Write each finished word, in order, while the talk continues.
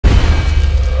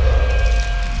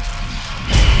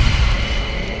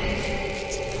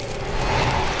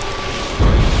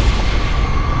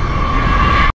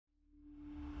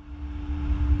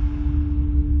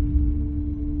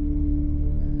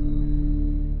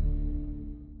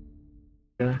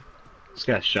guy? This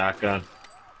guy's shotgun.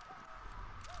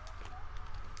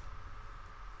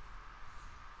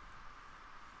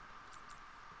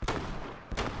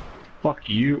 Fuck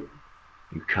you,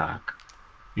 you cock.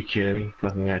 You kidding me?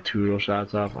 Fucking got 2 of those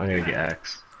shots off. I'm gonna get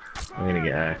X. I'm gonna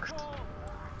get X.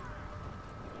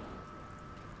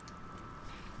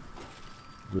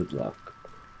 Good luck.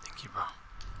 Thank you, bro.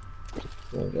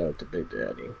 Going out to Big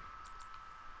Daddy.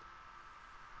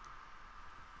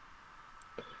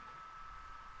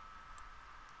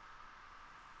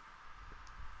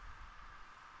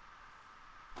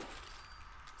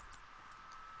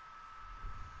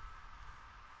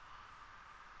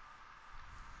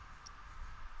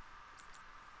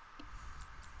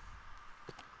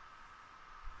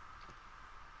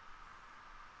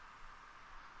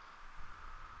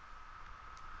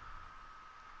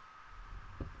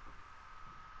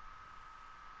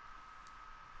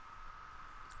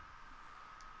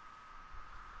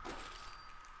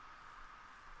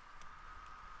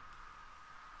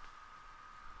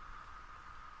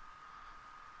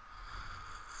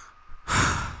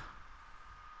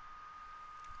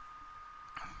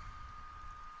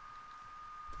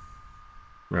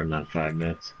 Running on 5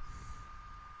 minutes.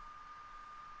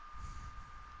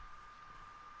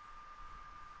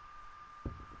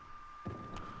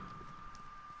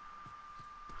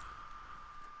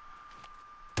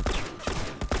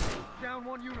 Down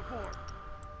 1 uniform.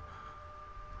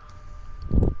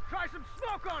 Try some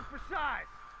smoke on for size.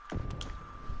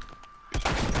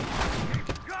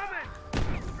 Keep coming,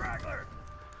 straggler.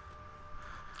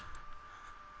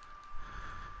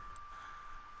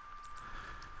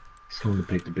 Someone to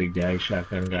pick the Big Daddy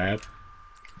shotgun guy up.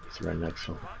 He's right next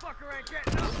to him.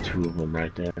 There's 2 of them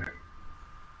right there.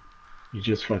 He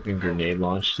just fucking grenade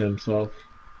launched himself.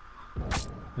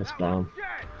 That's bomb.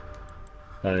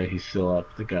 He's still up.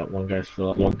 One guy's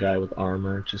still up. One guy with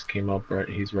armor just came up. Right,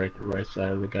 he's right the right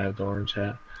side of the guy with the orange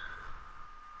hat.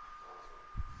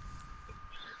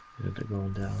 Yeah, they're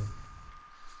going down.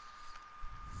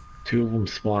 2 of them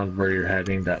spawned where you're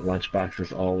heading. That lunchbox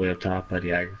is all the way up top by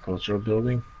the agricultural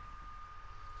building.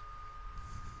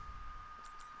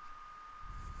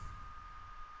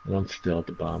 One's still at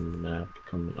the bottom of the map,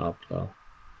 coming up though.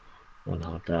 One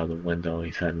hopped out of the window.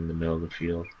 He's heading in the middle of the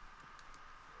field.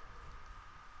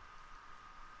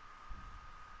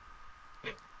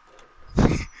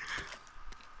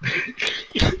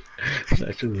 It's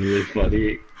actually really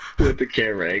funny with the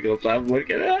camera angles I'm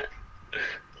looking at.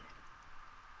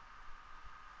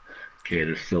 Okay,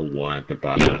 there's still one at the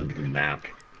bottom of the map.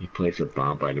 He placed a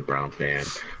bomb by the brown fan.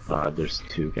 There's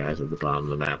 2 guys at the bottom of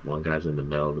the map. One guy's in the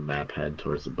middle of the map, heading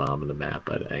towards the bottom of the map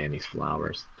by the Annie's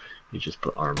Flowers. He just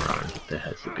put armor on. That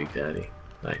has the Big Daddy.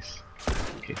 Nice.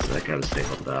 Okay, so that guy was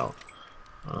singled out.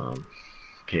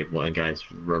 Okay, one guy's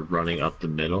running up the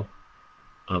middle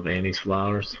of Annie's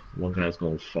Flowers. One guy's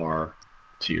going far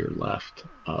to your left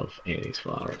of Annie's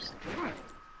Flowers.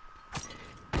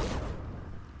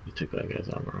 You took that guy's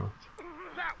armor off.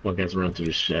 One guy's running through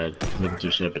the shed, looking through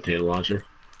the shed potato launcher.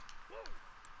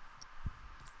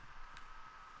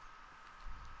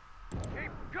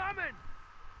 Keep coming.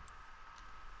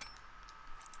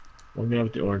 One guy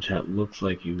with the orange hat looks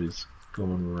like he was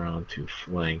going around to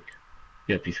flank.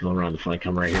 Yep, he's going around the flank.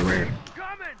 Come right here, right here.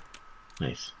 Coming.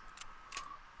 Nice.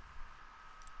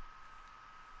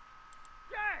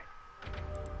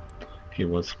 Okay,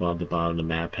 one spot at the bottom of the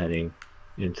map, heading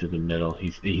into the middle.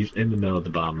 He's in the middle of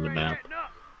the bottom of the map.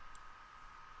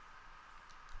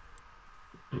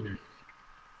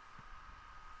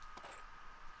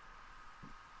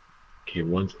 Okay,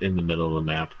 one's in the middle of the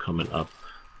map, coming up.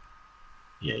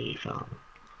 Yeah, you found him.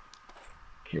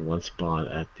 Okay, one spawned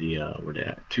at the, where they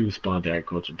at? 2 spawned at the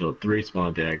agricultural building, 3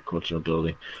 spawned at the agricultural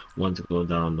building. One's going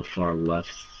down the far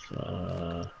left,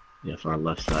 far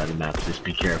left side of the map. Just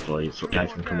be careful, so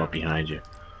guys can come up behind you.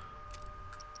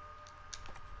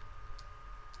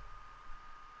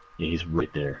 Yeah, he's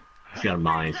right there. He's got a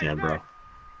mine in his hand, bro.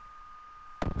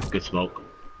 Good smoke.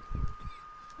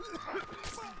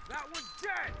 That one's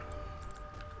dead.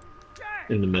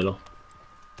 In the middle.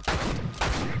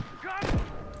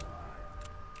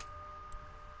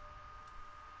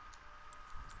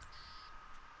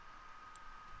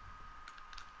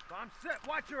 I'm set.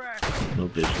 Watch your ass. No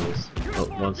visuals. Oh,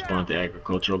 one spawned the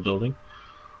agricultural building.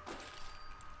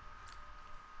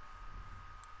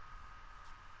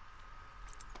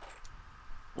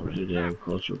 Over to the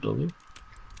agricultural building.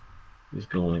 He's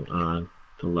going on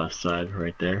the left side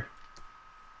right there.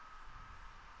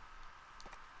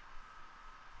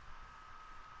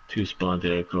 2 spawned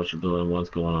the agricultural building. One's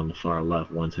going on the far left.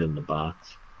 One's hitting the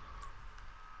box.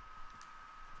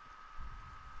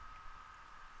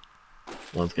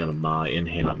 One's got a Ma in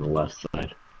hand on the left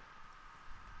side.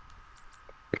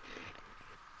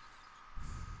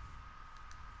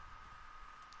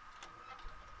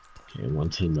 Okay,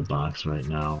 one's in the box right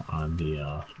now on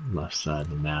the left side of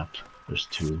the map. There's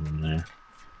two of them there.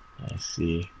 I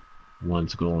see.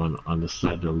 One's going on the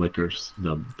side of the liquors,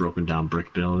 the broken down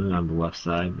brick building on the left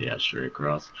side. Yeah, straight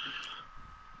across.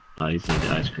 He's in the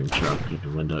ice cream truck in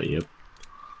the window, yep.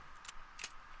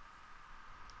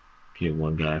 Okay,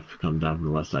 one guy come down from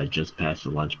the left side just past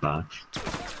the lunchbox.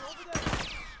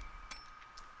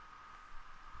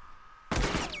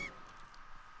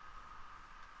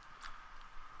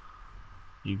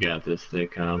 You got this,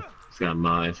 Thickcom. He's got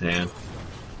Ma in his hand.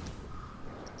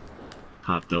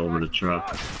 Hopped over the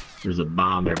truck. There's a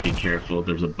bomb there, be careful.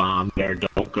 There's a bomb there,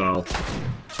 don't go.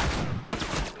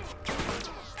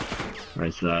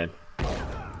 Right side.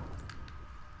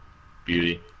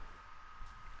 Beauty.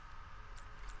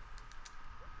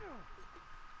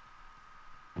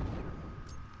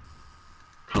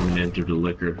 Coming in through the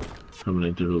liquor. Coming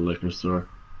in through the liquor store.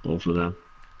 Both of them.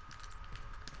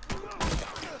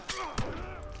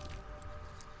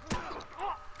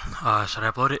 Should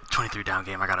I upload it? 23 down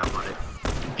game, I gotta upload it.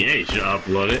 Yeah, you should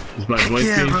upload it. Is my voice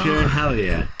yeah, being bro. shared? Hell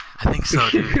yeah. I think so,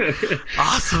 dude.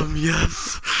 Awesome,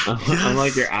 yes. I'm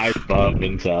like your eyes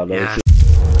bumping, so Yes.